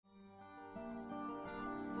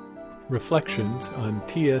Reflections on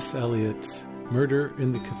T.S. Eliot's Murder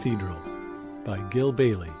in the Cathedral by Gil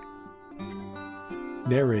Bailie.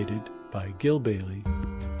 Narrated by Gil Bailie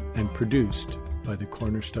and produced by the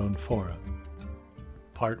Cornerstone Forum.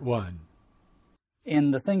 Part 1.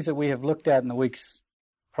 In the things that we have looked at in the weeks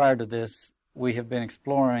prior to this, we have been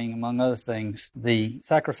exploring, among other things, the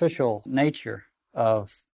sacrificial nature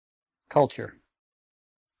of culture.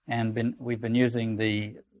 And we've been using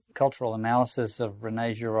the cultural analysis of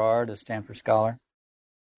René Girard, a Stanford scholar,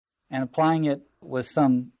 and applying it with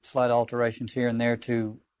some slight alterations here and there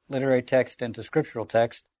to literary text and to scriptural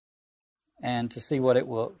text, and to see what it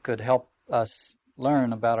could help us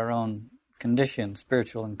learn about our own condition,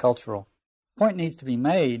 spiritual and cultural. Point needs to be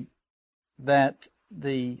made that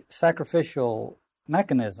the sacrificial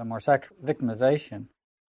mechanism or victimization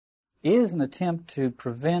is an attempt to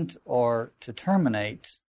prevent or to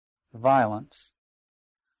terminate violence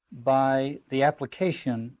by the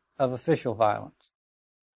application of official violence.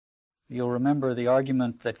 You'll remember the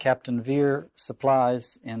argument that Captain Vere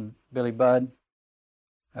supplies in Billy Budd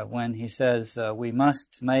when he says we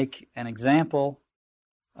must make an example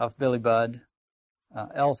of Billy Budd,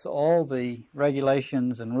 else all the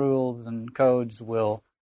regulations and rules and codes will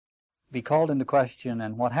be called into question,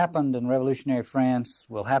 and what happened in revolutionary France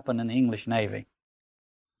will happen in the English Navy.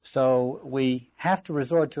 So we have to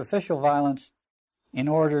resort to official violence in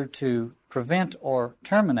order to prevent or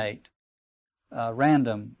terminate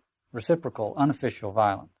random, reciprocal, unofficial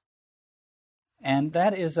violence. And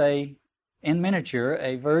that is in miniature,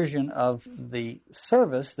 a version of the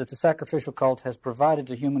service that the sacrificial cult has provided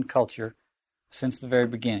to human culture since the very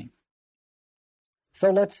beginning.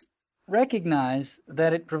 So let's recognize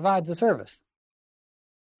that it provides a service.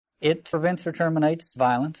 It prevents or terminates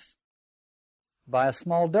violence by a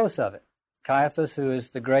small dose of it. Caiaphas, who is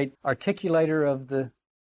the great articulator of the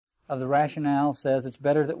rationale, says it's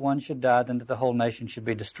better that one should die than that the whole nation should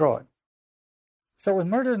be destroyed. So with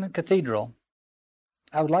Murder in the Cathedral,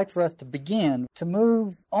 I would like for us to begin to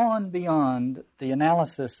move on beyond the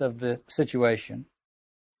analysis of the situation,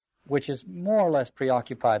 which has more or less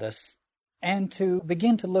preoccupied us, and to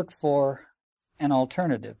begin to look for an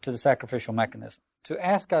alternative to the sacrificial mechanism, to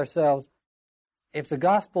ask ourselves if the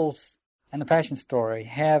Gospels and the Passion story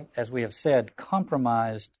have, as we have said,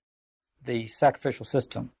 compromised the sacrificial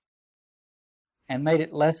system and made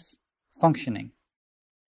it less functioning.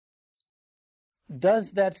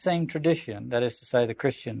 Does that same tradition, that is to say the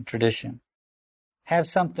Christian tradition, have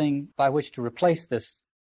something by which to replace this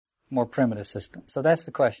more primitive system? So that's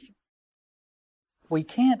the question. We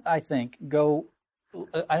can't, I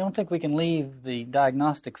don't think we can leave the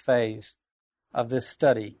diagnostic phase of this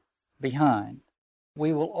study behind.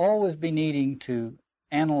 We will always be needing to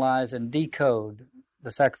analyze and decode the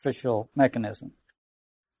sacrificial mechanism.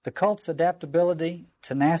 The cult's adaptability,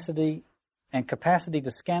 tenacity, and capacity to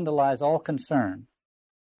scandalize all concerned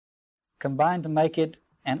combine to make it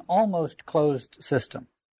an almost closed system.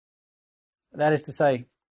 That is to say,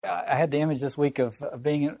 I had the image this week of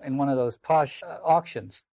being in one of those posh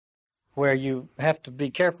auctions where you have to be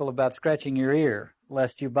careful about scratching your ear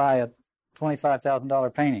lest you buy a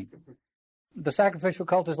 $25,000 painting. The sacrificial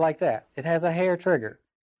cult is like that. It has a hair trigger.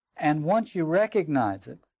 And once you recognize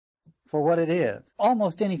it for what it is,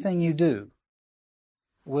 almost anything you do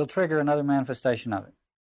will trigger another manifestation of it.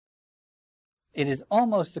 It is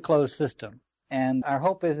almost a closed system, and our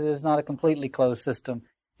hope is it is not a completely closed system.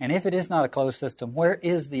 And if it is not a closed system, where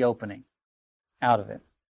is the opening out of it?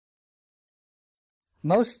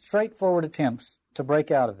 Most straightforward attempts to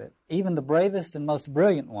break out of it, even the bravest and most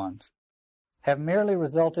brilliant ones, have merely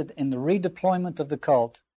resulted in the redeployment of the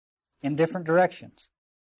cult in different directions,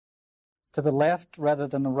 to the left rather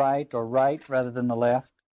than the right, or right rather than the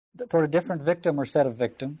left, toward a different victim or set of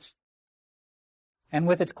victims, and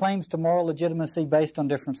with its claims to moral legitimacy based on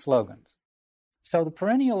different slogans. So the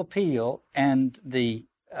perennial appeal and the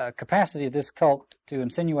capacity of this cult to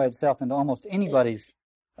insinuate itself into almost anybody's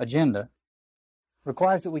agenda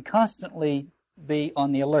requires that we constantly be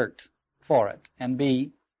on the alert for it and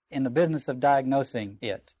be in the business of diagnosing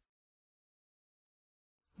it.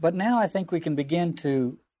 But now I think we can begin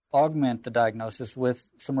to augment the diagnosis with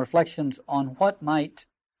some reflections on what might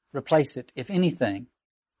replace it, if anything,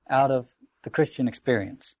 out of the Christian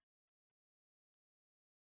experience.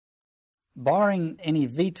 Barring any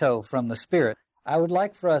veto from the Spirit, I would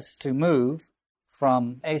like for us to move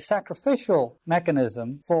from a sacrificial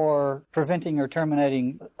mechanism for preventing or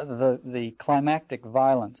terminating the climactic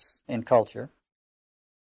violence in culture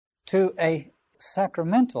to a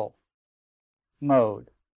sacramental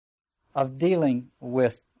mode of dealing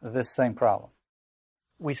with this same problem.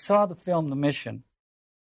 We saw the film The Mission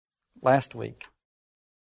last week.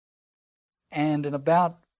 And in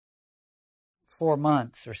about 4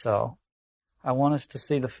 months or so, I want us to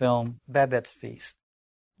see the film Babette's Feast.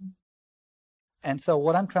 And so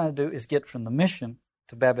what I'm trying to do is get from the mission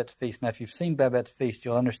to Babette's Feast. Now, if you've seen Babette's Feast,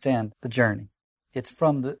 you'll understand the journey. It's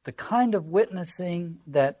from the kind of witnessing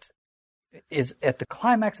that is at the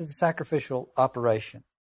climax of the sacrificial operation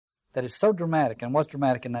that is so dramatic and was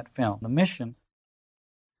dramatic in that film, the mission,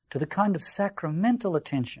 to the kind of sacramental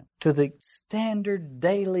attention to the standard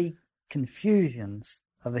daily confusions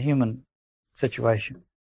of the human situation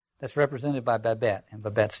that's represented by Babette and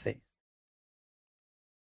Babette's Feast.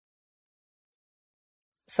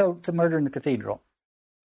 So, to Murder in the Cathedral.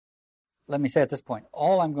 Let me say at this point,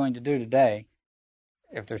 all I'm going to do today,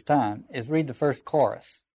 if there's time, is read the first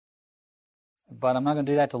chorus. But I'm not going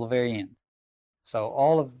to do that till the very end. So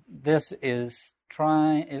all of this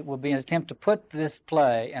it will be an attempt to put this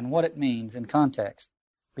play and what it means in context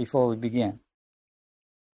before we begin.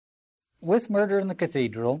 With Murder in the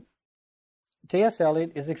Cathedral, T.S.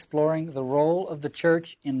 Eliot is exploring the role of the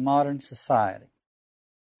church in modern society.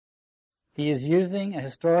 He is using a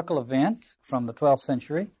historical event from the 12th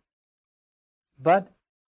century, but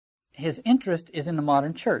his interest is in the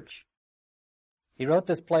modern church. He wrote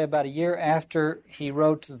this play about a year after he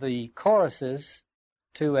wrote the choruses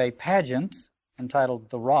to a pageant entitled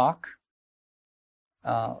The Rock,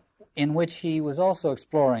 in which he was also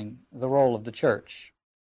exploring the role of the church.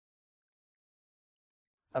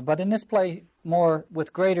 But in this play, more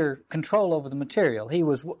with greater control over the material. He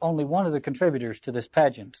was only one of the contributors to this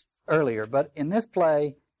pageant earlier, but in this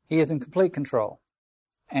play, he is in complete control,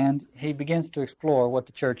 and he begins to explore what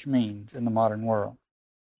the church means in the modern world.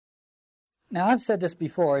 Now, I've said this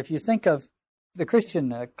before. If you think of the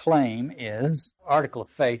Christian claim article of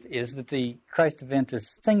faith is that the Christ event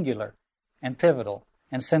is singular and pivotal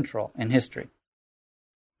and central in history.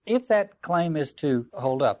 If that claim is to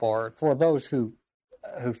hold up, or for those who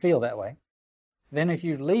feel that way, then if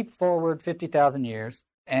you leap forward 50,000 years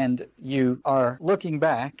and you are looking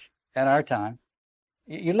back at our time,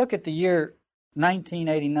 you look at the year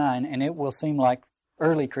 1989 and it will seem like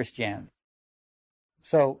early Christianity.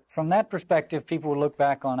 So from that perspective, people will look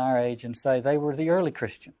back on our age and say they were the early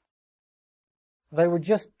Christians. They were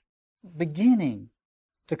just beginning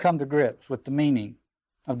to come to grips with the meaning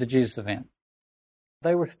of the Jesus event.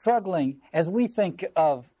 They were struggling, as we think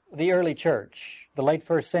of the early church, the late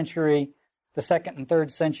first century, the second and third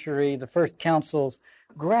century, the first councils,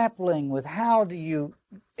 grappling with how do you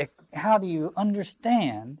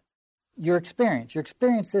understand your experience. Your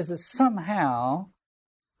experience is that somehow,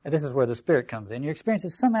 and this is where the Spirit comes in, your experience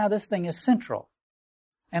is somehow this thing is central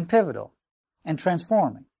and pivotal and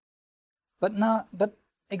transforming. But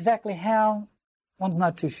exactly how, one's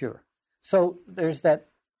not too sure. So there's that,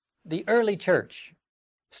 the early church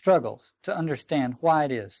struggles to understand why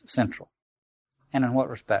it is central and in what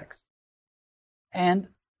respects. And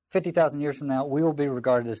 50,000 years from now, we will be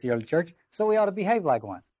regarded as the early church, so we ought to behave like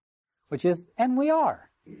one, which is, and we are.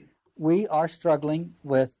 We are struggling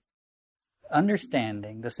with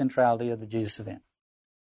understanding the centrality of the Jesus event.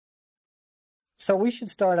 So we should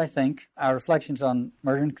start, I think, our reflections on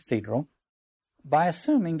Murder in the Cathedral by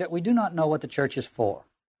assuming that we do not know what the church is for.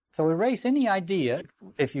 So erase any idea.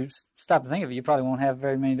 If you stop to think of it, you probably won't have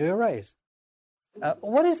very many to erase.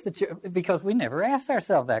 What is the church? Because we never asked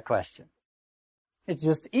ourselves that question. It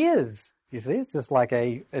just is. You see, it's just like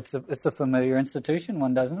it's a familiar institution.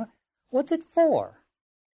 One doesn't know. What's it for?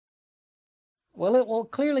 Well, it will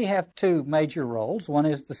clearly have two major roles. One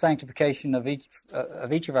is the sanctification of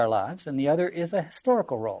each of our lives, and the other is a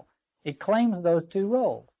historical role. It claims those two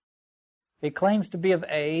roles. It claims to be of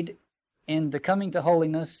aid in the coming to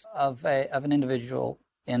holiness of an individual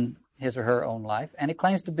in his or her own life, and it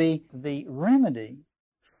claims to be the remedy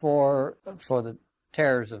for the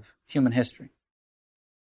terrors of human history.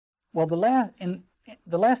 Well, in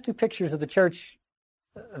the last two pictures of the church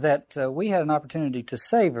that we had an opportunity to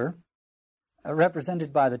savor,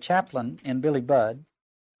 represented by the chaplain in Billy Budd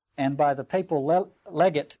and by the papal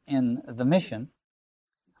legate in The Mission,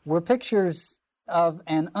 were pictures of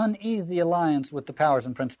an uneasy alliance with the powers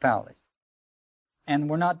and principalities, and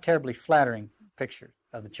were not terribly flattering pictures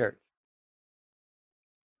of the church.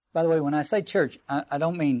 By the way, when I say church, I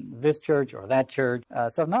don't mean this church or that church.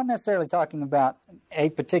 So I'm not necessarily talking about a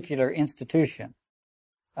particular institution,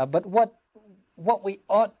 but what we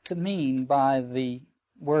ought to mean by the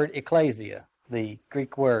word ecclesia, the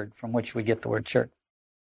Greek word from which we get the word church.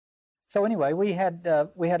 So anyway, we had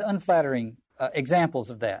unflattering examples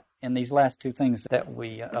of that in these last two things that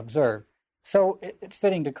we observed. So it's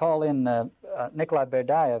fitting to call in Nikolai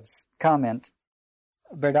Berdyaev's comment.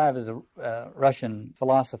 Berdyaev is a Russian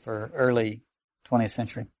philosopher, early 20th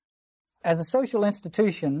century. As a social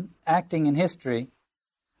institution acting in history,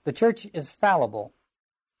 the church is fallible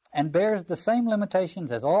and bears the same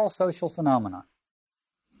limitations as all social phenomena.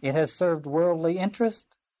 It has served worldly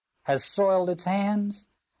interest, has soiled its hands,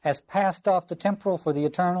 has passed off the temporal for the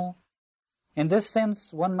eternal. In this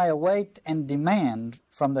sense, one may await and demand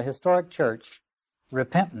from the historic church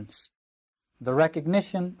repentance, the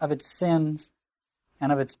recognition of its sins,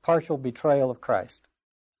 and of its partial betrayal of Christ.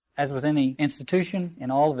 As with any institution,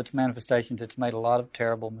 in all of its manifestations, it's made a lot of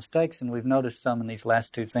terrible mistakes, and we've noticed some in these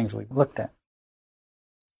last two things we've looked at.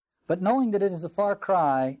 But knowing that it is a far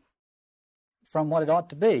cry from what it ought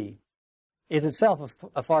to be is itself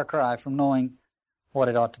a far cry from knowing what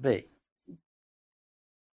it ought to be.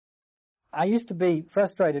 I used to be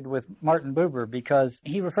frustrated with Martin Buber because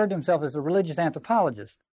he referred to himself as a religious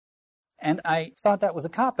anthropologist. And I thought that was a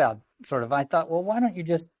cop-out, sort of. I thought, well, why don't you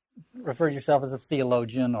just refer to yourself as a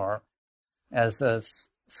theologian or as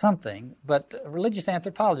something? But a religious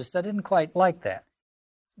anthropologist, I didn't quite like that.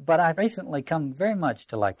 But I've recently come very much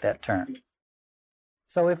to like that term.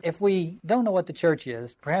 So if we don't know what the church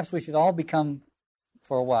is, perhaps we should all become,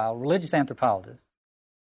 for a while, religious anthropologists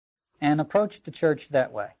and approach the church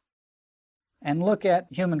that way and look at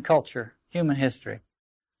human culture, human history,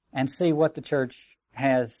 and see what the church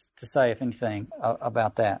has to say, if anything,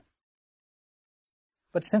 about that.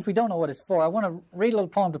 But since we don't know what it's for, I want to read a little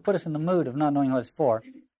poem to put us in the mood of not knowing what it's for.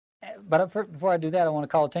 But before I do that, I want to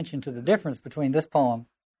call attention to the difference between this poem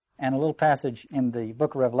and a little passage in the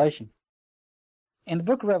book of Revelation. In the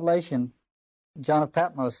book of Revelation, John of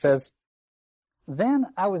Patmos says,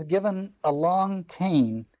 "Then I was given a long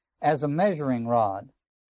cane as a measuring rod,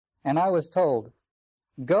 and I was told,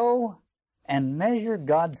 'Go and measure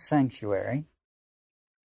God's sanctuary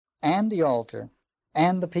and the altar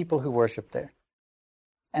and the people who worship there.'"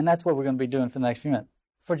 And that's what we're going to be doing for the next few minutes.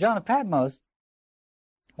 For John of Patmos,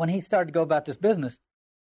 when he started to go about this business,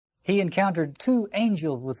 he encountered two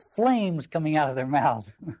angels with flames coming out of their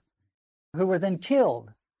mouths who were then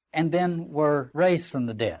killed and then were raised from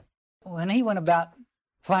the dead. When he went about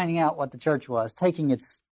finding out what the church was, taking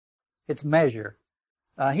its measure,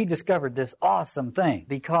 he discovered this awesome thing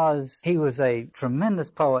because he was a tremendous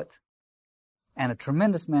poet and a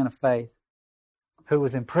tremendous man of faith who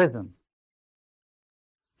was in prison.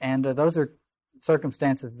 And those are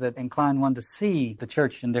circumstances that incline one to see the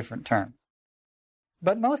church in different terms.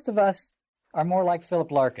 But most of us are more like Philip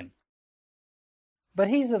Larkin. But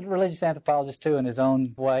he's a religious anthropologist, too, in his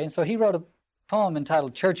own way. And so he wrote a poem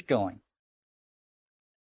entitled Church Going.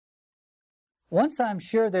 "Once I'm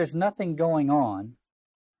sure there's nothing going on,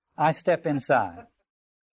 I step inside,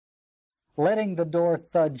 letting the door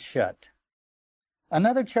thud shut.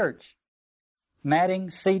 Another church, matting,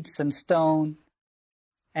 seats, and stone,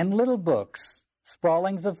 and little books,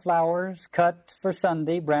 sprawlings of flowers, cut for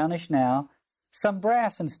Sunday, brownish now, some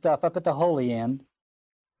brass and stuff up at the holy end,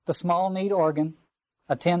 the small, neat organ,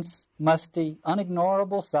 a tense, musty,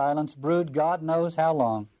 unignorable silence brewed God knows how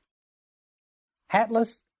long.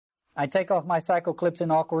 Hatless, I take off my cycle clips in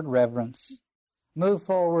awkward reverence, move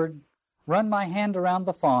forward, run my hand around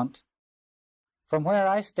the font. From where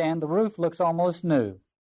I stand, the roof looks almost new,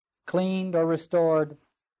 cleaned or restored.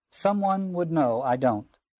 Someone would know I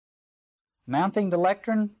don't. Mounting the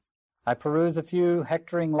lectern, I peruse a few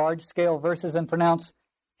hectoring large-scale verses and pronounce,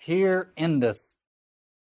 'Here endeth,'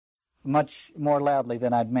 much more loudly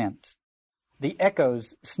than I'd meant. The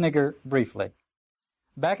echoes snigger briefly.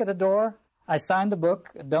 Back at the door, I sign the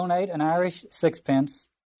book, donate an Irish sixpence,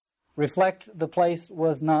 reflect the place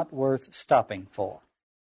was not worth stopping for.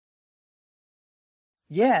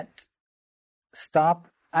 Yet, stop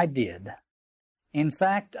I did. In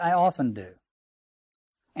fact, I often do.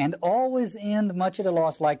 And always end much at a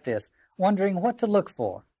loss like this, wondering what to look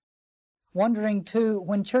for. Wondering, too,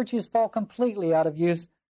 when churches fall completely out of use,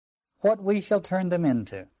 what we shall turn them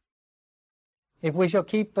into. If we shall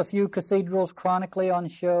keep a few cathedrals chronically on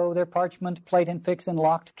show, their parchment, plate, and picks in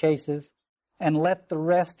locked cases, and let the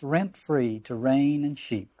rest rent-free to rain and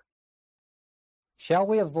sheep. Shall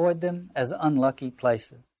we avoid them as unlucky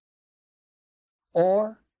places?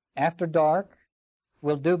 Or, after dark,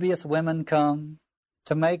 will dubious women come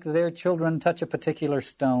to make their children touch a particular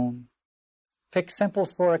stone, pick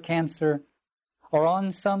simples for a cancer, or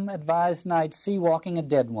on some advised night see walking a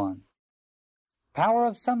dead one? Power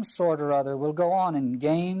of some sort or other will go on in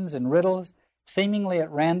games and riddles, seemingly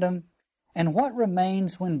at random, and what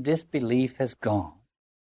remains when disbelief has gone?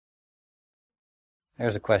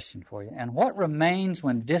 There's a question for you. And what remains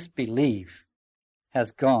when disbelief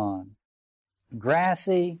has gone?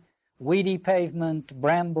 Grassy, weedy pavement,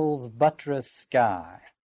 brambles, buttress, sky.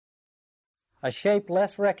 A shape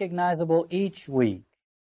less recognizable each week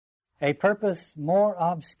a purpose more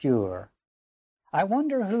obscure. I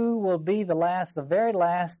wonder who will be the last, the very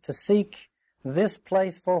last, to seek this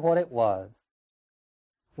place for what it was.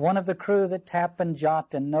 One of the crew that tap and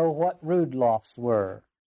jot and know what rude lofts were.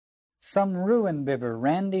 Some ruin bibber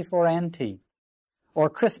randy for antique, or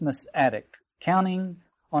Christmas addict counting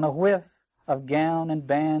on a whiff of gown and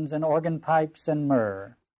bands and organ pipes and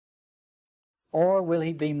myrrh. Or will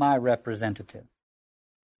he be my representative,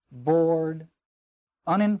 bored,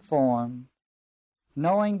 uninformed,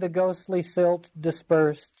 knowing the ghostly silt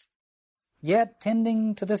dispersed, yet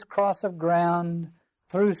tending to this cross of ground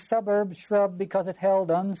through suburb shrub because it held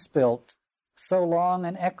unspilt so long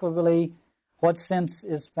and equably what sense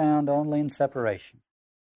is found only in separation.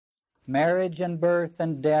 Marriage and birth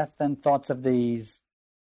and death and thoughts of these,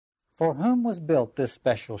 for whom was built this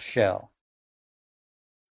special shell?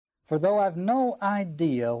 For though I've no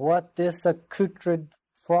idea what this accoutred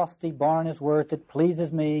frosty barn is worth, it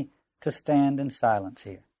pleases me to stand in silence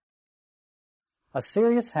here. A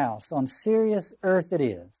serious house on serious earth it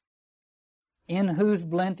is, in whose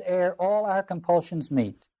blent air all our compulsions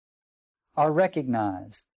meet, are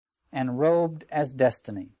recognized and robed as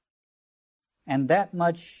destiny, and that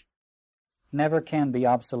much never can be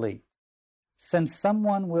obsolete, since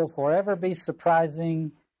someone will forever be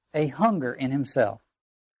surprising a hunger in himself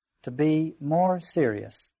to be more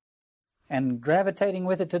serious, and gravitating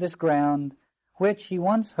with it to this ground, which he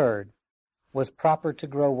once heard was proper to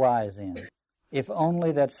grow wise in, if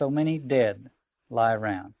only that so many dead lie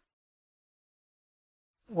round.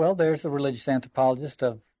 Well, there's a religious anthropologist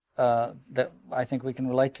that I think we can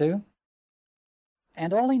relate to,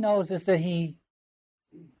 and all he knows is that he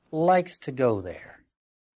likes to go there.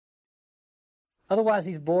 Otherwise,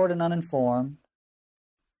 he's bored and uninformed.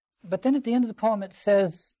 But then at the end of the poem, it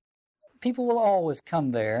says, people will always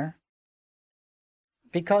come there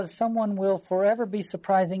because someone will forever be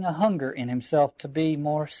surprising a hunger in himself to be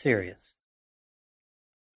more serious.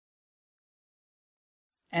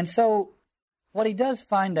 And so what he does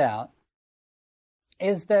find out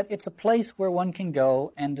is that it's a place where one can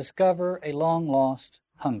go and discover a long-lost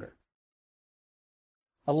hunger,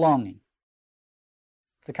 a longing.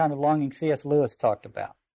 It's the kind of longing C.S. Lewis talked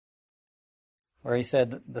about, where he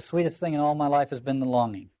said, the sweetest thing in all my life has been the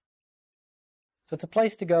longing. So it's a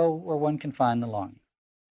place to go where one can find the longing.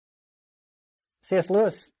 C.S.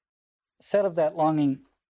 Lewis said of that longing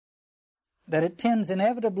that it tends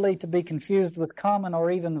inevitably to be confused with common or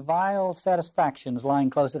even vile satisfactions lying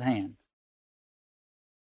close at hand.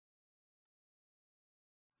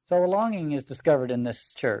 So a longing is discovered in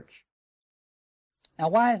this church. Now,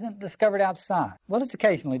 why isn't it discovered outside? Well, it's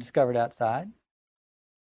occasionally discovered outside,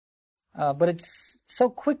 but it's so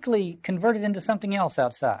quickly converted into something else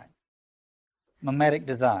outside. Mimetic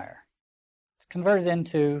desire. It's converted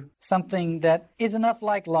into something that is enough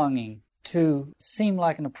like longing to seem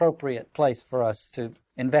like an appropriate place for us to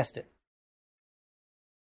invest it.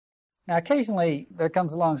 Now, occasionally there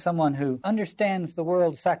comes along someone who understands the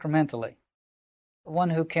world sacramentally, one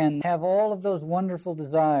who can have all of those wonderful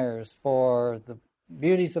desires for the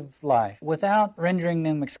beauties of life without rendering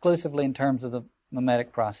them exclusively in terms of the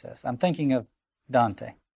mimetic process. I'm thinking of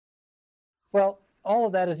Dante. Well, all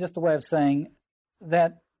of that is just a way of saying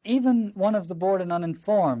that even one of the bored and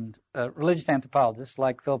uninformed religious anthropologists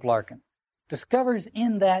like Philip Larkin discovers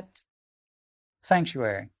in that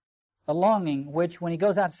sanctuary a longing which, when he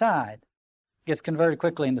goes outside, gets converted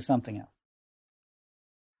quickly into something else.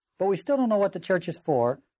 But we still don't know what the church is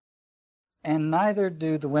for, and neither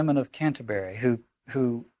do the women of Canterbury,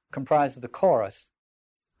 who comprise the chorus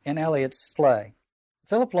in Eliot's play.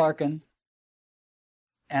 Philip Larkin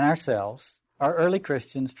and ourselves are early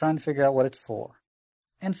Christians trying to figure out what it's for.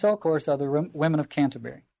 And so, of course, are the women of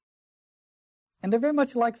Canterbury. And they're very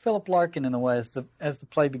much like Philip Larkin in a way as the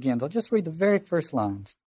play begins. I'll just read the very first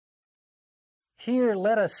lines. Here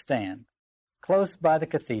let us stand, close by the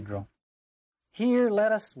cathedral. Here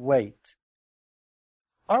let us wait.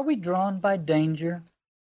 Are we drawn by danger?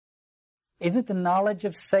 Is it the knowledge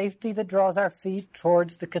of safety that draws our feet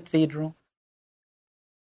towards the cathedral?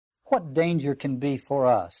 What danger can be for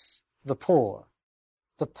us, the poor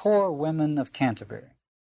women of Canterbury?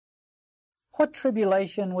 What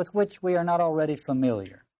tribulation with which we are not already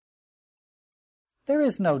familiar? There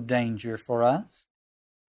is no danger for us,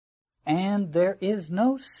 and there is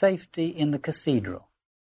no safety in the cathedral.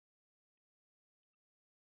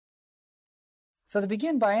 So they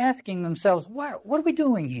begin by asking themselves, what are we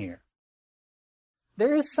doing here?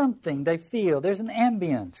 There is something they feel. There's an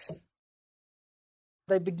ambience.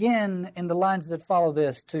 They begin in the lines that follow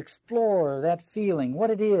this to explore that feeling, what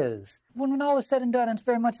it is. When all is said and done, it's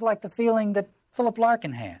very much like the feeling that Philip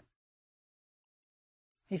Larkin had.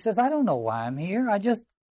 He says, I don't know why I'm here. I just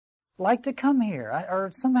like to come here, or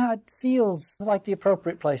somehow it feels like the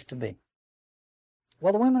appropriate place to be.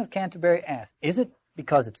 Well, the women of Canterbury asked, is it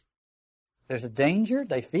because there's a danger?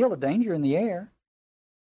 They feel a danger in the air,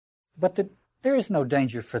 but there is no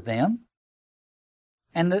danger for them,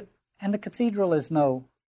 and the cathedral is no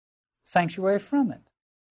sanctuary from it.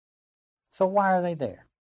 So why are they there?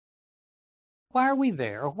 Why are we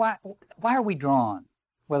there? Or why are we drawn,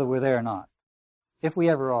 whether we're there or not? If we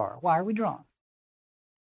ever are, why are we drawn?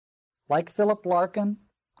 Like Philip Larkin,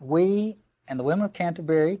 we and the women of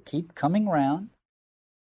Canterbury keep coming round,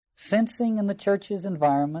 sensing in the church's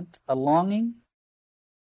environment a longing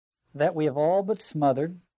that we have all but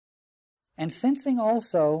smothered, and sensing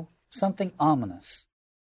also something ominous.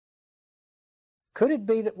 Could it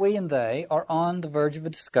be that we and they are on the verge of a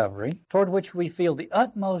discovery toward which we feel the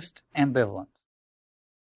utmost ambivalence?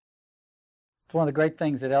 It's one of the great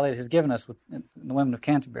things that Eliot has given us with the women of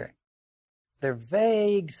Canterbury. Their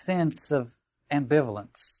vague sense of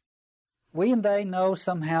ambivalence. We and they know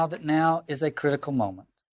somehow that now is a critical moment.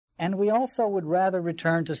 And we also would rather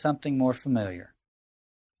return to something more familiar.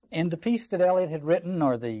 In the piece that Eliot had written,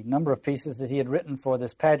 or the number of pieces that he had written for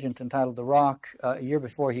this pageant entitled The Rock, a year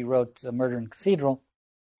before he wrote Murder in Cathedral,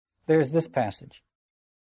 there's this passage.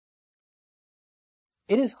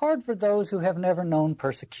 It is hard for those who have never known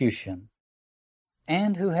persecution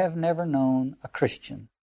and who have never known a Christian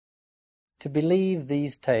to believe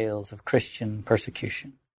these tales of Christian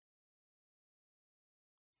persecution.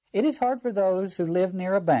 It is hard for those who live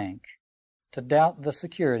near a bank to doubt the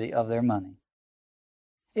security of their money.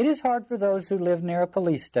 It is hard for those who live near a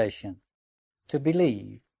police station to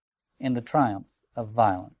believe in the triumph of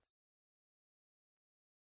violence.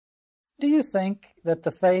 Do you think that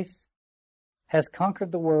the faith has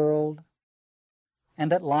conquered the world and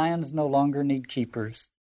that lions no longer need keepers?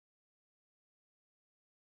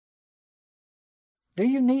 Do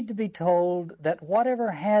you need to be told that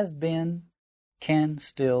whatever has been can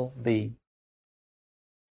still be?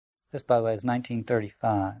 This, by the way, is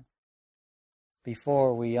 1935.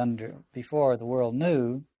 Before the world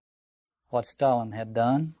knew what Stalin had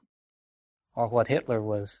done, or what Hitler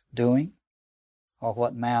was doing, or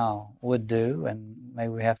what Mao would do, and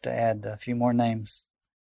maybe we have to add a few more names.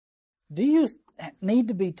 Do you need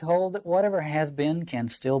to be told that whatever has been can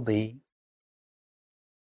still be?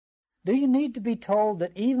 Do you need to be told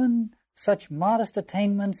that even such modest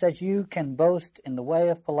attainments as you can boast in the way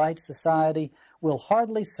of polite society will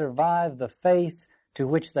hardly survive the faith to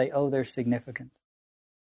which they owe their significance?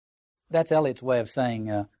 That's Eliot's way of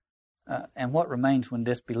saying, and what remains when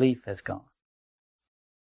disbelief has gone?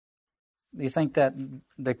 Do you think that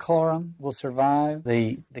decorum will survive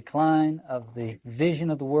the decline of the vision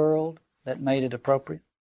of the world that made it appropriate?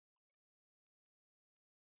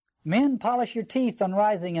 Men, polish your teeth on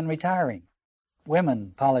rising and retiring.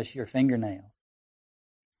 Women, polish your fingernails.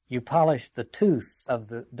 You polish the tooth of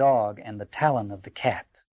the dog and the talon of the cat.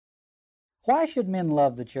 Why should men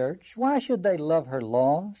love the church? Why should they love her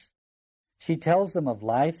laws? She tells them of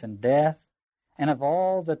life and death, and of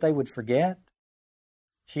all that they would forget.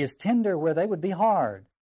 She is tender where they would be hard,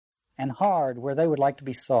 and hard where they would like to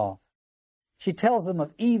be soft. She tells them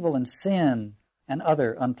of evil and sin and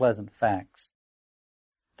other unpleasant facts.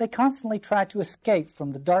 They constantly try to escape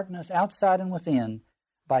from the darkness outside and within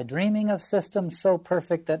by dreaming of systems so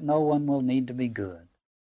perfect that no one will need to be good.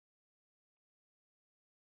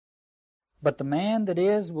 But the man that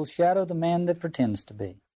is will shadow the man that pretends to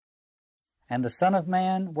be. And the Son of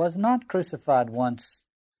Man was not crucified once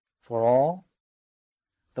for all.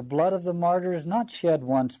 The blood of the martyrs not shed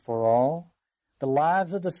once for all. The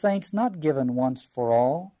lives of the saints not given once for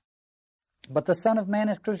all. But the Son of Man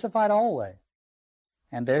is crucified always.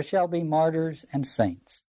 And there shall be martyrs and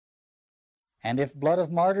saints. And if blood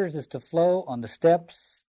of martyrs is to flow on the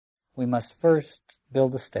steps, we must first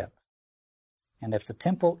build the steps. And if the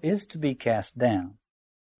temple is to be cast down,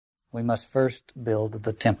 we must first build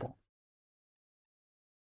the temple.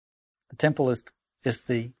 The temple is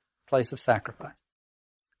the place of sacrifice,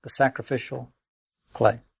 the sacrificial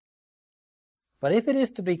place. But if it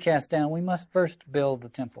is to be cast down, we must first build the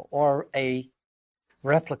temple, or a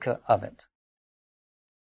replica of it.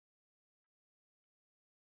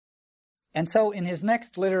 And so in his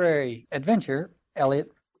next literary adventure,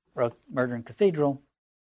 Eliot wrote Murder in Cathedral,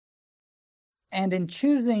 and in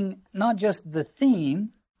choosing not just the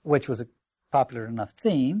theme, which was a popular enough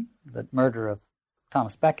theme, the murder of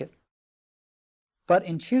Thomas Becket, but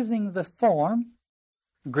in choosing the form,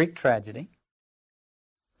 Greek tragedy,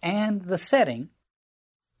 and the setting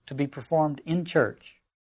to be performed in church,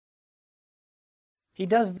 he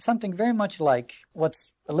does something very much like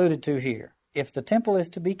what's alluded to here. if the temple is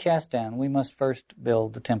to be cast down, we must first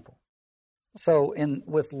build the temple. So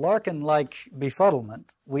with Larkin-like befuddlement,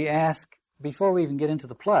 we ask, before we even get into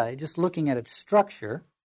the play, just looking at its structure,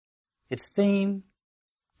 its theme,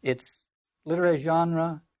 its literary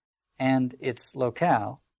genre, and its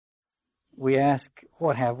locale, we ask,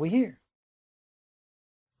 what have we here?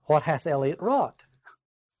 What hath Eliot wrought?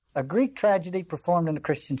 A Greek tragedy performed in a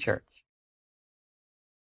Christian church.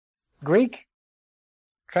 Greek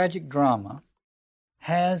tragic drama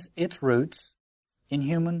has its roots in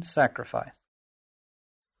human sacrifice.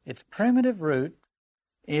 Its primitive root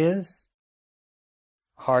is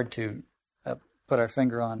hard to put our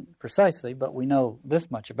finger on precisely, but we know this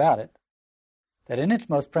much about it, that in its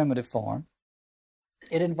most primitive form,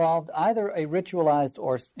 it involved either a ritualized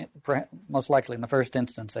or, most likely in the first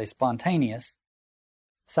instance, a spontaneous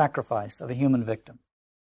sacrifice of a human victim.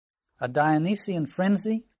 A Dionysian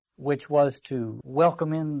frenzy, which was to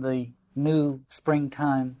welcome in the new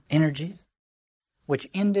springtime energies, which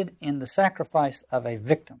ended in the sacrifice of a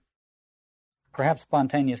victim, perhaps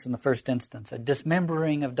spontaneous in the first instance, a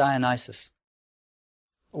dismembering of Dionysus.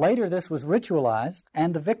 Later this was ritualized,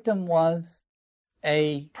 and the victim was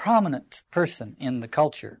a prominent person in the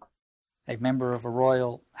culture, a member of a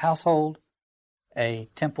royal household, a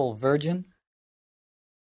temple virgin.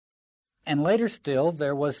 And later still,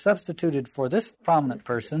 there was substituted for this prominent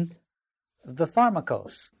person the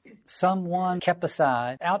pharmakos, someone kept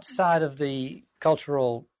aside outside of the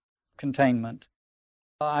cultural containment,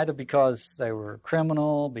 either because they were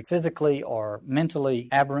criminal, physically or mentally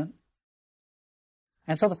aberrant.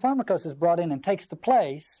 And so the pharmakos is brought in and takes the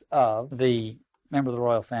place of the member of the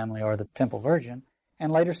royal family or the temple virgin,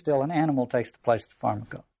 and later still an animal takes the place of the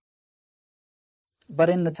pharmakos. But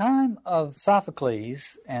in the time of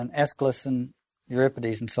Sophocles and Aeschylus and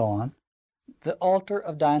Euripides and so on, the altar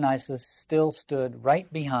of Dionysus still stood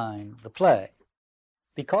right behind the play.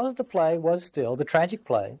 Because the play was still, the tragic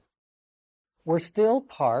plays, were still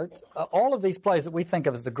part, all of these plays that we think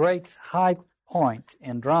of as the great high point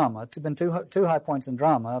in drama, it's been two high points in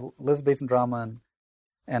drama, Elizabethan drama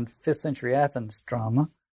and 5th century Athens drama.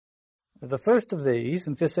 The first of these,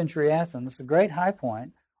 in 5th century Athens, the great high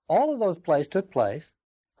point, all of those plays took place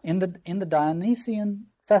in the Dionysian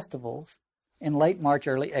festivals in late March,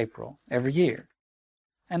 early April, every year.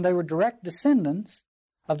 And they were direct descendants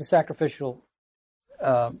of the sacrificial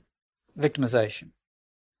victimization.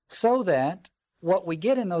 So that what we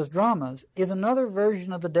get in those dramas is another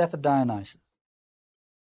version of the death of Dionysus.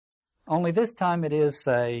 Only this time it is,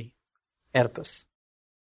 say, Oedipus.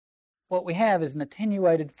 What we have is an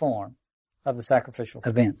attenuated form of the sacrificial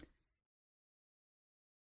event.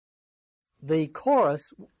 The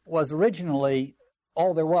chorus was originally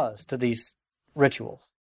all there was to these rituals.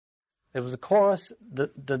 There was a chorus, the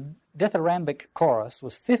dithyrambic chorus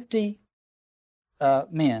was 50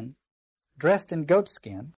 men dressed in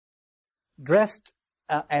goatskin, dressed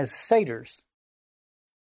as satyrs,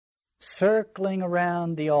 circling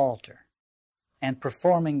around the altar and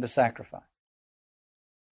performing the sacrifice,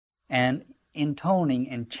 and intoning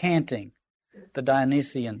and chanting the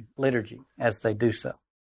Dionysian liturgy as they do so.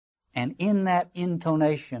 And in that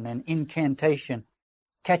intonation and incantation,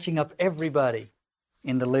 catching up everybody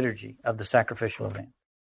in the liturgy of the sacrificial event.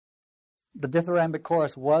 The dithyrambic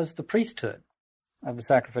chorus was the priesthood of the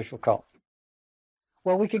sacrificial cult.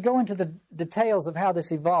 Well, we could go into the details of how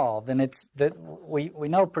this evolved, and it's that we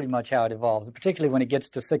know pretty much how it evolves, particularly when it gets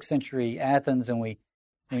to 6th century Athens, and we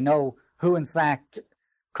know who in fact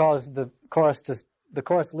caused the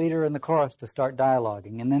chorus leader and the chorus to start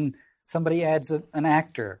dialoguing, and then somebody adds an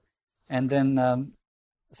actor, and then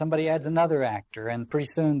somebody adds another actor, and pretty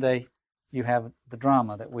soon you have the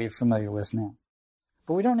drama that we're familiar with now.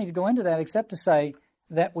 But we don't need to go into that except to say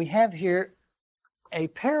that we have here a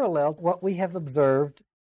parallel to what we have observed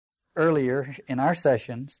earlier in our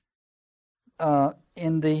sessions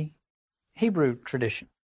in the Hebrew tradition.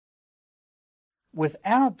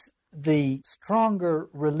 Without the stronger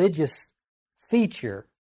religious feature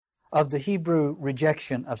of the Hebrew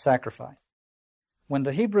rejection of sacrifice, when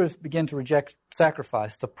the Hebrews begin to reject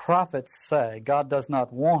sacrifice, the prophets say God does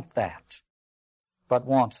not want that, but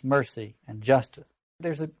wants mercy and justice.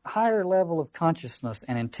 There's a higher level of consciousness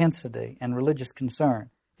and intensity and religious concern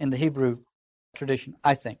in the Hebrew tradition,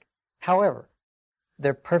 I think. However,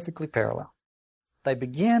 they're perfectly parallel. They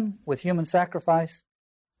begin with human sacrifice,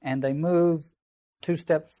 and they move 2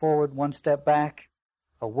 steps forward, 1 step back,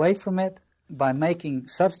 away from it by making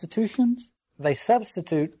substitutions. They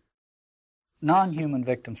substitute non-human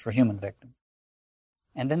victims for human victims.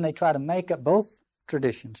 And then they try to make up, both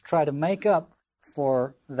traditions try to make up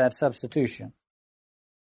for that substitution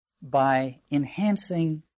by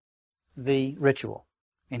enhancing the ritual,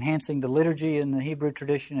 enhancing the liturgy in the Hebrew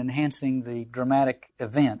tradition, enhancing the dramatic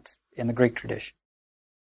event in the Greek tradition.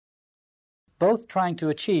 Both trying to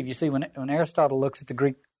achieve, you see, when Aristotle looks at the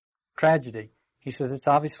Greek tragedy, he says it's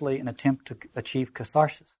obviously an attempt to achieve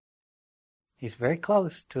catharsis. He's very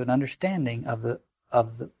close to an understanding of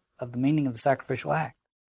the meaning of the sacrificial act.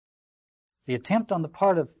 The attempt on the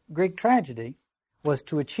part of Greek tragedy was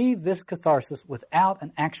to achieve this catharsis without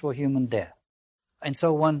an actual human death. And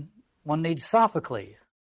so one needs Sophocles,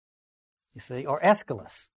 you see, or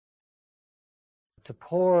Aeschylus, to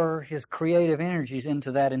pour his creative energies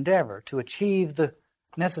into that endeavor, to achieve the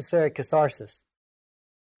necessary catharsis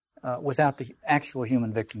without the actual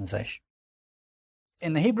human victimization.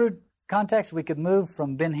 In the Hebrew context, we could move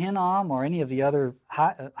from Ben Hinnom or any of the other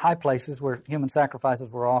high places where human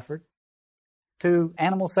sacrifices were offered to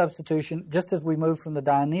animal substitution, just as we moved from the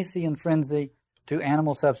Dionysian frenzy to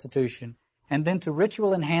animal substitution, and then to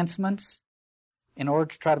ritual enhancements in order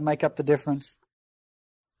to try to make up the difference.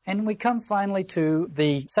 And we come finally to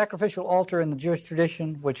the sacrificial altar in the Jewish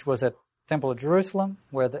tradition, which was at the Temple of Jerusalem,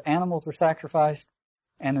 where the animals were sacrificed,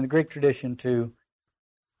 and in the Greek tradition to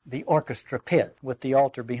the orchestra pit with the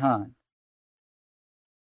altar behind.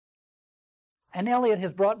 And Eliot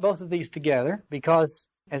has brought both of these together because,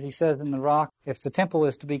 as he says in The Rock, if the temple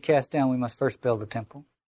is to be cast down, we must first build the temple.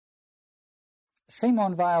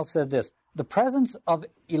 Simone Weil said this: the presence of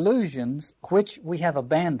illusions which we have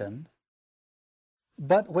abandoned,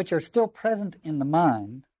 but which are still present in the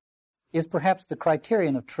mind, is perhaps the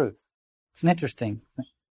criterion of truth. It's an interesting thing.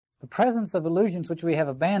 The presence of illusions which we have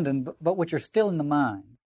abandoned, but which are still in the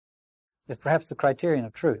mind, is perhaps the criterion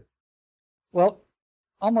of truth. Well,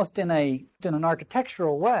 almost in an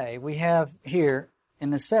architectural way, we have here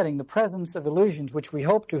in this setting the presence of illusions which we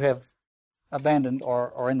hope to have abandoned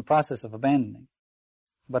or are in the process of abandoning,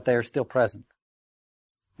 but they are still present.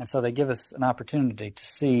 And so they give us an opportunity to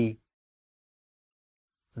see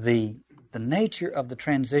the nature of the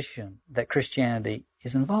transition that Christianity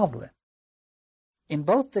is involved with. In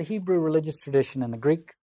both the Hebrew religious tradition and the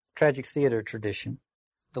Greek tragic theater tradition,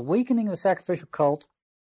 the weakening of the sacrificial cult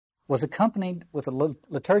was accompanied with a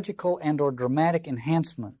liturgical and or dramatic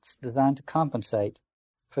enhancements designed to compensate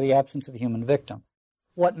for the absence of a human victim.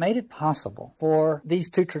 What made it possible for these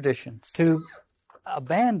two traditions to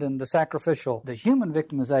abandon the human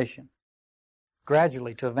victimization,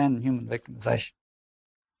 gradually to abandon human victimization,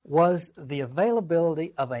 was the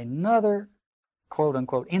availability of another,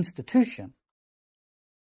 quote-unquote, institution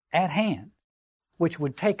at hand, which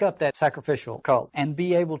would take up that sacrificial cult and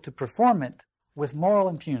be able to perform it with moral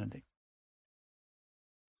impunity.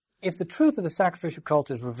 If the truth of the sacrificial cult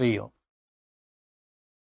is revealed,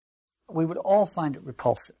 we would all find it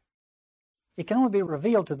repulsive. It can only be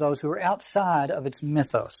revealed to those who are outside of its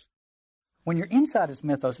mythos. When you're inside its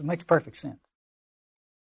mythos, it makes perfect sense.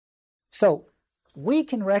 So, we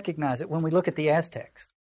can recognize it when we look at the Aztecs,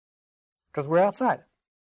 because we're outside it.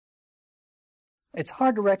 It's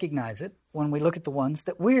hard to recognize it when we look at the ones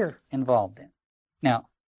that we're involved in. Now,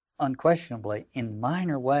 unquestionably, in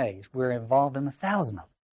minor ways, we're involved in 1,000 of them.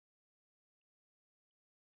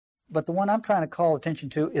 But the one I'm trying to call attention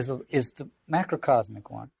to is the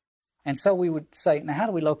macrocosmic one. And so we would say, now how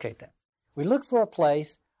do we locate that? We look for a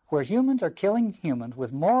place where humans are killing humans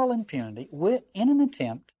with moral impunity in an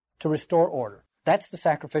attempt to restore order. That's the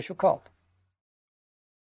sacrificial cult.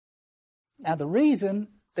 Now the reason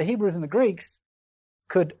the Hebrews and the Greeks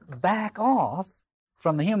could back off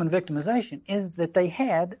from the human victimization is that they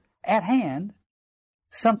had at hand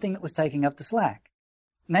something that was taking up the slack,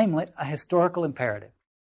 namely a historical imperative.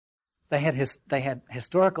 They had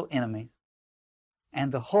historical enemies,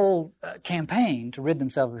 and the whole campaign to rid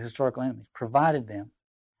themselves of historical enemies provided them,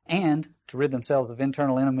 and to rid themselves of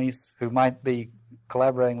internal enemies who might be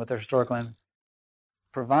collaborating with their historical enemies,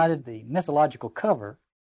 provided the mythological cover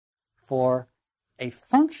for a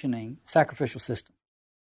functioning sacrificial system.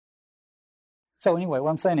 So anyway, what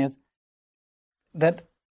I'm saying is that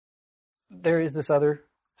there is this other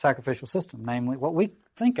sacrificial system, namely what we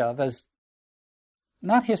think of as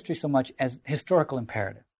not history so much as historical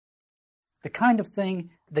imperative. The kind of thing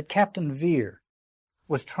that Captain Vere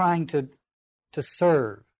was trying to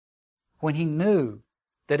serve when he knew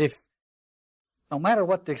that if, no matter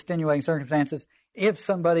what the extenuating circumstances, if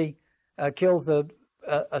somebody kills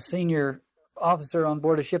a senior officer on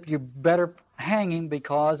board a ship, you better hang him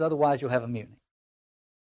because otherwise you'll have a mutiny.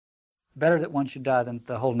 Better that one should die than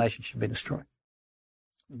the whole nation should be destroyed.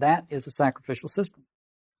 That is a sacrificial system.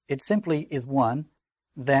 It simply is one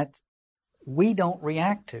that we don't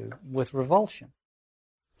react to with revulsion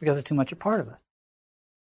because it's too much a part of us.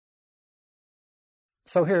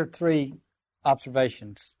 So here are three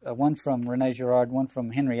observations, one from René Girard, one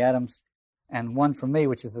from Henry Adams, and one from me,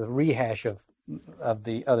 which is a rehash of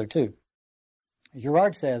the other two.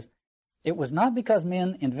 Girard says, "It was not because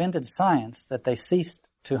men invented science that they ceased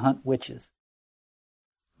to hunt witches,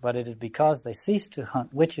 but it is because they ceased to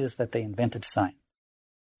hunt witches that they invented science."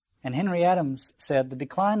 And Henry Adams said, "The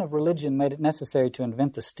decline of religion made it necessary to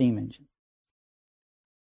invent the steam engine."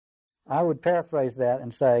 I would paraphrase that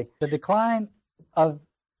and say, the decline of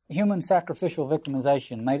human sacrificial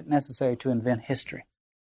victimization made it necessary to invent history,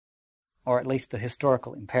 or at least the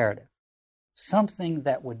historical imperative, something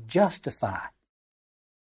that would justify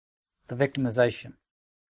the victimization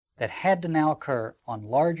that had to now occur on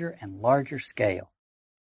larger and larger scale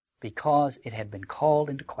because it had been called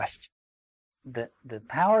into question. The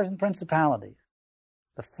powers and principalities,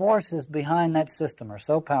 the forces behind that system are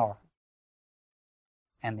so powerful.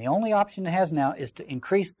 And the only option it has now is to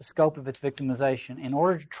increase the scope of its victimization in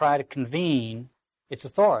order to try to convene its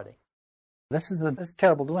authority. This is a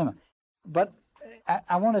terrible dilemma. But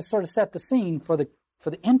I want to sort of set the scene for the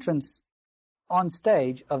entrance on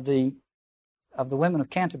stage of the women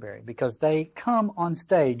of Canterbury, because they come on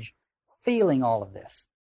stage feeling all of this.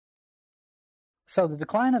 So the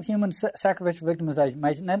decline of human sacrificial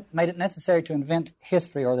victimization made it necessary to invent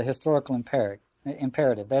history, or the historical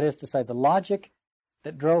imperative. That is to say, the logic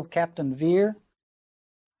that drove Captain Vere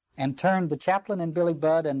and turned the chaplain in Billy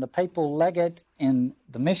Budd and the papal legate in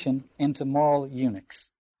the Mission into moral eunuchs,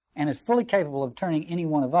 and is fully capable of turning any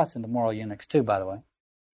one of us into moral eunuchs too, by the way,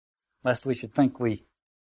 lest we should think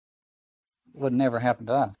would never happen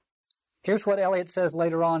to us. Here's what Eliot says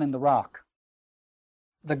later on in The Rock.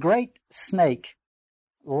 "The great snake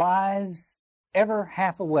lies ever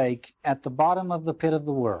half awake at the bottom of the pit of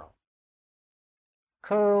the world,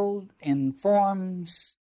 curled in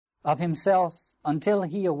forms of himself until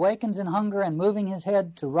he awakens in hunger and, moving his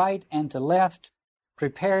head to right and to left,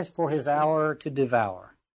 prepares for his hour to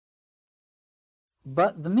devour.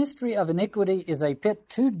 But the mystery of iniquity is a pit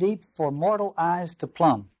too deep for mortal eyes to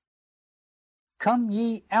plumb. Come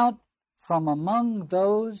ye out from among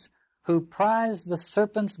those who prize the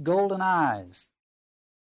serpent's golden eyes,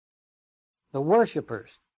 the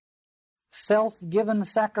worshippers, self-given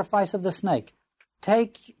sacrifice of the snake.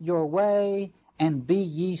 Take your way and be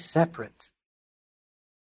ye separate."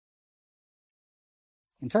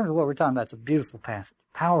 In terms of what we're talking about, it's a beautiful passage,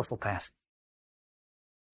 powerful passage.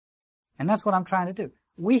 And that's what I'm trying to do.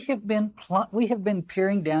 We have been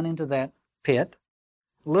peering down into that pit,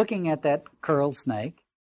 looking at that curled snake,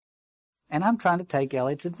 and I'm trying to take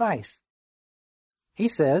Eliot's advice. He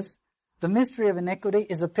says, "The mystery of iniquity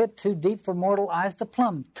is a pit too deep for mortal eyes to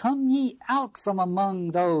plumb. Come ye out from among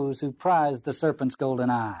those who prize the serpent's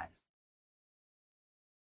golden eyes,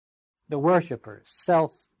 the worshippers,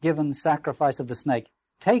 self-given sacrifice of the snake.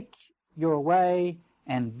 Take your way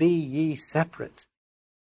and be ye separate."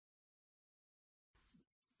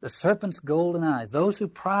 The serpent's golden eyes, those who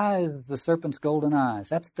prize the serpent's golden eyes,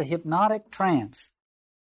 that's the hypnotic trance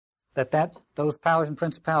that those powers and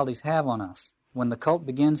principalities have on us when the cult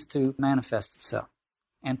begins to manifest itself.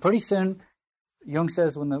 And pretty soon, Jung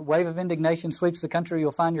says, when the wave of indignation sweeps the country,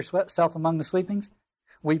 you'll find yourself among the sweepings.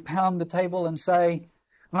 We pound the table and say,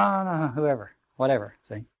 no, whoever, whatever,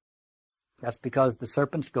 see? That's because the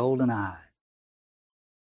serpent's golden eye.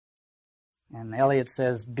 And Eliot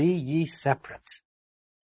says, "Be ye separate."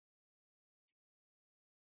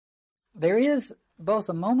 There is both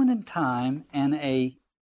a moment in time and a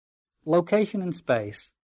location in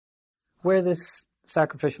space where this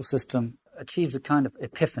sacrificial system achieves a kind of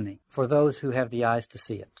epiphany for those who have the eyes to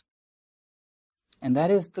see it. And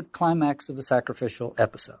that is the climax of the sacrificial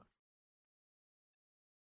episode.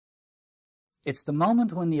 It's the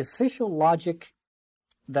moment when the official logic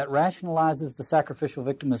that rationalizes the sacrificial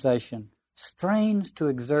victimization strains to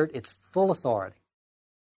exert its full authority,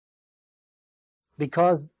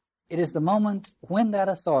 because it is the moment when that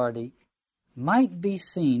authority might be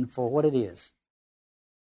seen for what it is,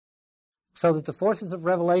 so that the forces of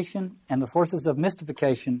revelation and the forces of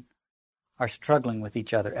mystification are struggling with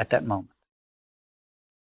each other at that moment.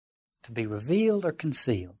 To be revealed or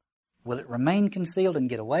concealed. Will it remain concealed and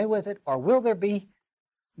get away with it, or will there be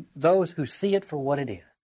those who see it for what it is?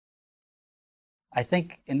 I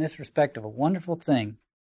think in this respect of a wonderful thing,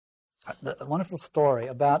 a wonderful story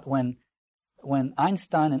about when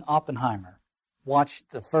Einstein and Oppenheimer watched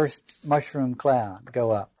the first mushroom cloud go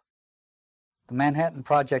up. The Manhattan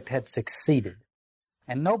Project had succeeded,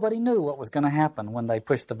 and nobody knew what was going to happen when they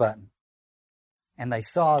pushed the button. And they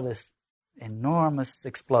saw this enormous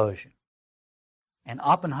explosion. And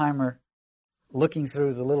Oppenheimer, looking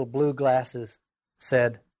through the little blue glasses,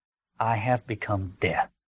 said, "I have become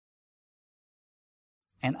death."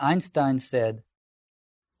 And Einstein said,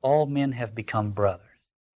 all men have become brothers.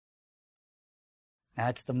 Now,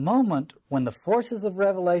 it's the moment when the forces of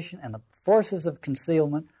revelation and the forces of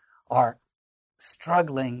concealment are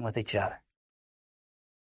struggling with each other.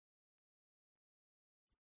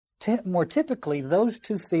 More typically, those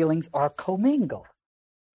two feelings are commingled.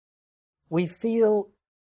 We feel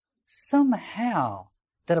somehow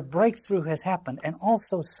that a breakthrough has happened, and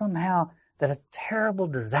also somehow that a terrible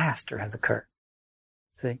disaster has occurred.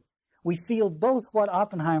 See? We feel both what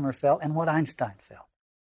Oppenheimer felt and what Einstein felt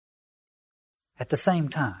at the same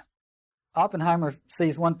time. Oppenheimer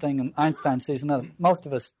sees one thing and Einstein sees another. Most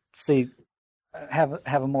of us have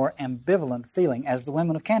a more ambivalent feeling, as the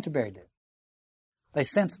women of Canterbury did. They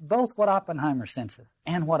sense both what Oppenheimer senses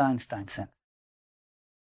and what Einstein senses.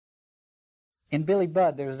 In Billy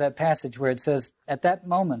Budd, there's that passage where it says, at that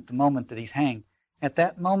moment, the moment that he's hanged, at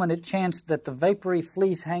that moment it chanced that the vapory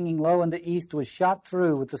fleece hanging low in the east was shot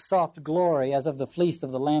through with the soft glory as of the fleece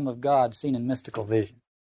of the Lamb of God seen in mystical vision.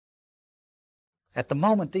 At the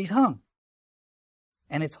moment that he's hung.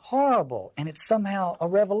 And it's horrible, and it's somehow a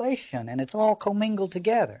revelation, and it's all commingled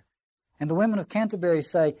together. And the women of Canterbury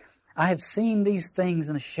say, I have seen these things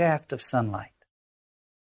in a shaft of sunlight.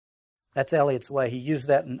 That's Eliot's way. He used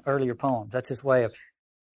that in earlier poems. That's his way of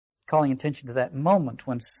calling attention to that moment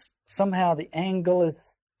when somehow the angle is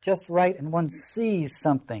just right and one sees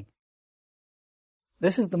something.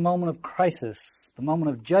 This is the moment of crisis, the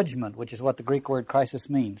moment of judgment, which is what the Greek word crisis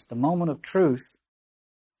means, the moment of truth.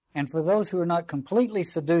 And for those who are not completely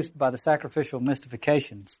seduced by the sacrificial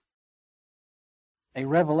mystifications, a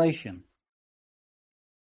revelation.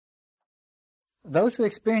 Those who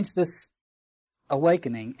experience this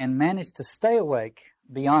awakening and manage to stay awake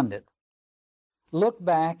beyond it look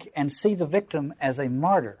back and see the victim as a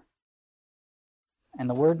martyr. And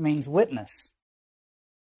the word means witness.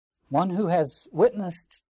 One who has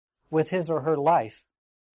witnessed with his or her life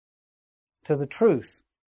to the truth.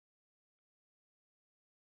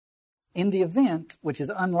 In the event, which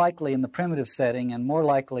is unlikely in the primitive setting and more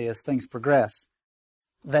likely as things progress,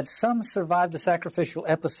 that some survive the sacrificial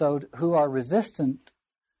episode who are resistant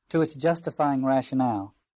to its justifying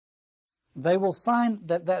rationale, they will find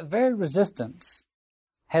that that very resistance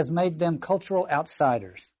has made them cultural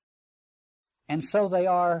outsiders. And so they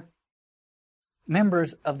are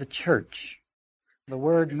members of the church. The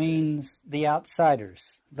word means the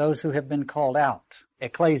outsiders, those who have been called out.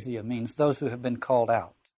 Ecclesia means those who have been called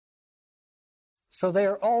out. So they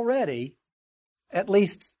are already at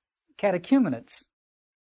least catechumenates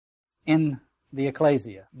in the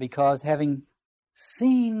ecclesia, because having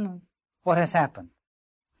seen what has happened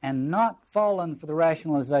and not fallen for the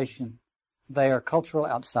rationalization, they are cultural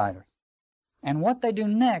outsiders. And what they do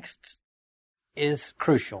next is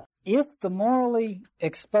crucial. If the morally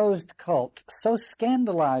exposed cult so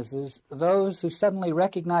scandalizes those who suddenly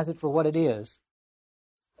recognize it for what it is,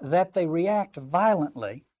 that they react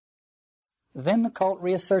violently, then the cult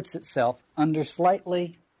reasserts itself under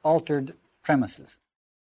slightly altered premises.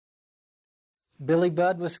 Billy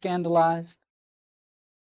Budd was scandalized.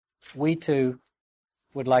 We too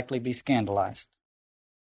would likely be scandalized.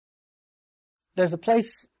 There's a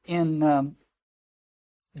place in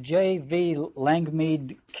J.V.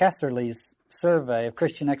 Langmead Casserly's survey of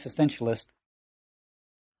Christian existentialists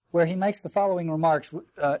where he makes the following remarks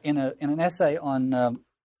in an essay on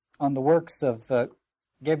the works of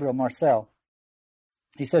Gabriel Marcel.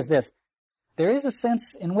 He says this: there is a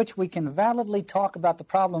sense in which we can validly talk about the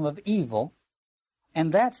problem of evil,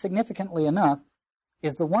 and that, significantly enough,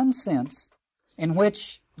 is the one sense in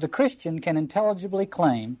which the Christian can intelligibly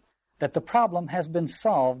claim that the problem has been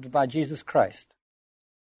solved by Jesus Christ,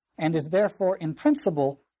 and is therefore in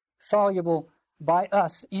principle soluble by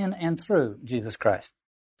us in and through Jesus Christ.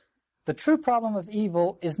 The true problem of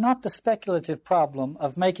evil is not the speculative problem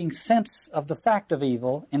of making sense of the fact of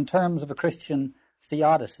evil in terms of a Christian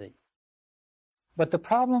theodicy, but the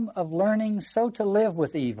problem of learning so to live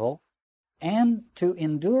with evil and to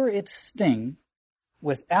endure its sting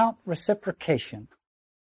without reciprocation,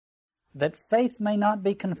 that faith may not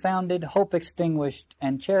be confounded, hope extinguished,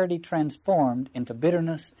 and charity transformed into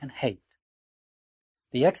bitterness and hate.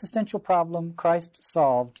 The existential problem Christ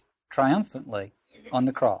solved triumphantly on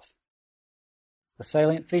the cross. The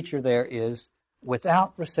salient feature there is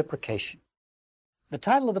without reciprocation. The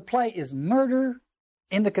title of the play is Murder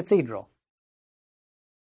in the Cathedral.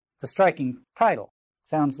 It's a striking title.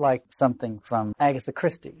 Sounds like something from Agatha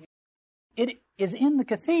Christie. It is in the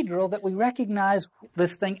cathedral that we recognize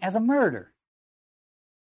this thing as a murder,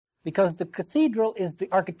 because the cathedral is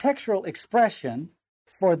the architectural expression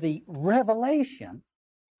for the revelation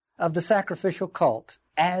of the sacrificial cult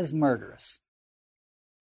as murderous.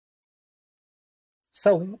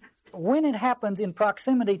 So when it happens in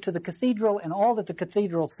proximity to the cathedral and all that the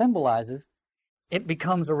cathedral symbolizes, it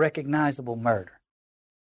becomes a recognizable murder.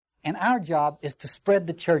 And our job is to spread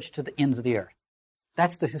the church to the ends of the earth.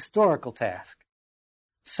 That's the historical task,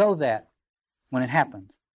 so that when it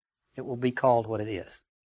happens, it will be called what it is.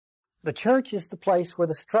 The church is the place where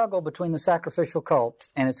the struggle between the sacrificial cult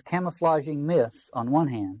and its camouflaging myth on one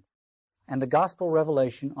hand and the gospel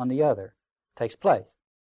revelation on the other takes place.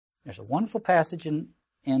 There's a wonderful passage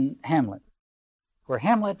in Hamlet where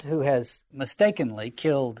Hamlet, who has mistakenly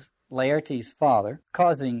killed Laertes' father,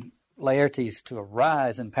 causing Laertes to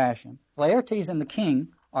arise in passion, Laertes and the king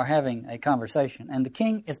are having a conversation, and the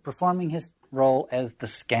king is performing his role as the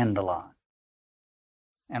scandalon.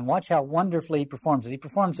 And watch how wonderfully he performs it. He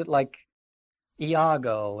performs it like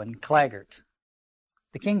Iago and Claggart.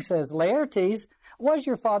 The king says, "Laertes, was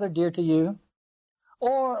your father dear to you?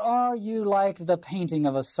 Or are you like the painting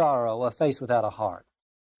of a sorrow, a face without a heart?"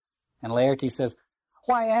 And Laertes says,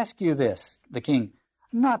 "Why ask you this?" The king,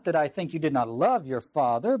 "Not that I think you did not love your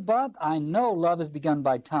father, but I know love is begun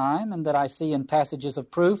by time, and that I see in passages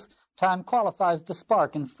of proof time qualifies the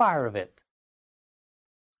spark and fire of it.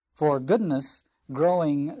 For goodness,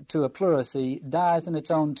 growing to a pleurisy, dies in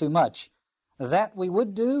its own too much. That we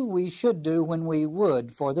would do, we should do when we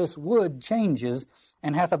would, for this would changes,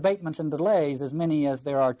 and hath abatements and delays as many as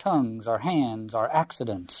there are tongues, or hands, or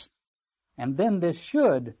accidents. And then this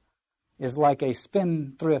should is like a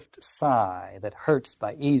spendthrift sigh that hurts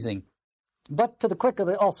by easing. But to the quick of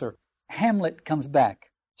the ulcer, Hamlet comes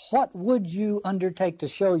back. What would you undertake to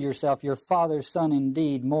show yourself your father's son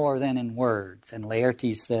indeed more than in words? And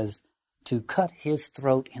Laertes says, to cut his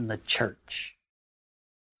throat in the church.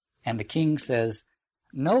 And the king says,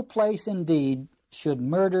 no place indeed should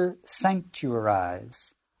murder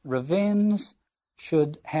sanctuarize. Revenge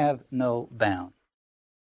should have no bound.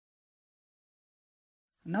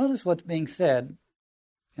 Notice what's being said,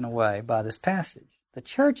 in a way, by this passage. The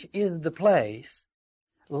church is the place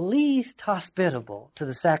least hospitable to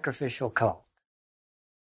the sacrificial cult.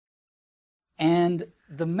 And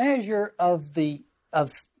the measure of the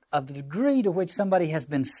degree to which somebody has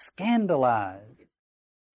been scandalized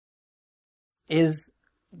is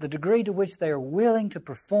the degree to which they are willing to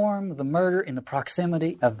perform the murder in the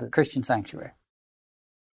proximity of the Christian sanctuary.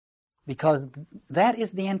 Because that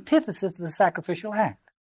is the antithesis of the sacrificial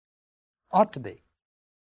act. Ought to be.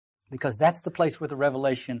 Because that's the place where the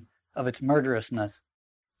revelation of its murderousness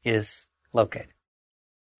is located.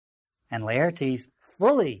 And Laertes,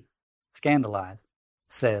 fully scandalized,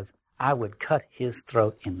 says, I would cut his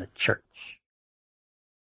throat in the church.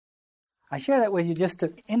 I share that with you just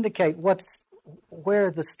to indicate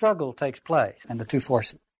where the struggle takes place and the two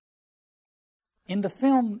forces. In the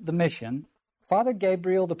film The Mission, Father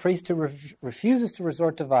Gabriel, the priest who refuses to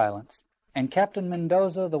resort to violence, and Captain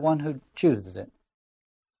Mendoza, the one who chooses it,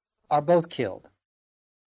 are both killed.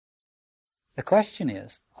 The question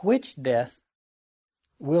is, which death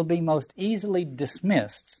will be most easily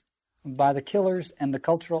dismissed by the killers and the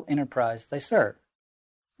cultural enterprise they serve?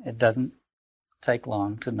 It doesn't take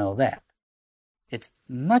long to know that. It's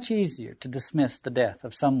much easier to dismiss the death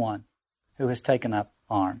of someone who has taken up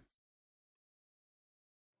arms.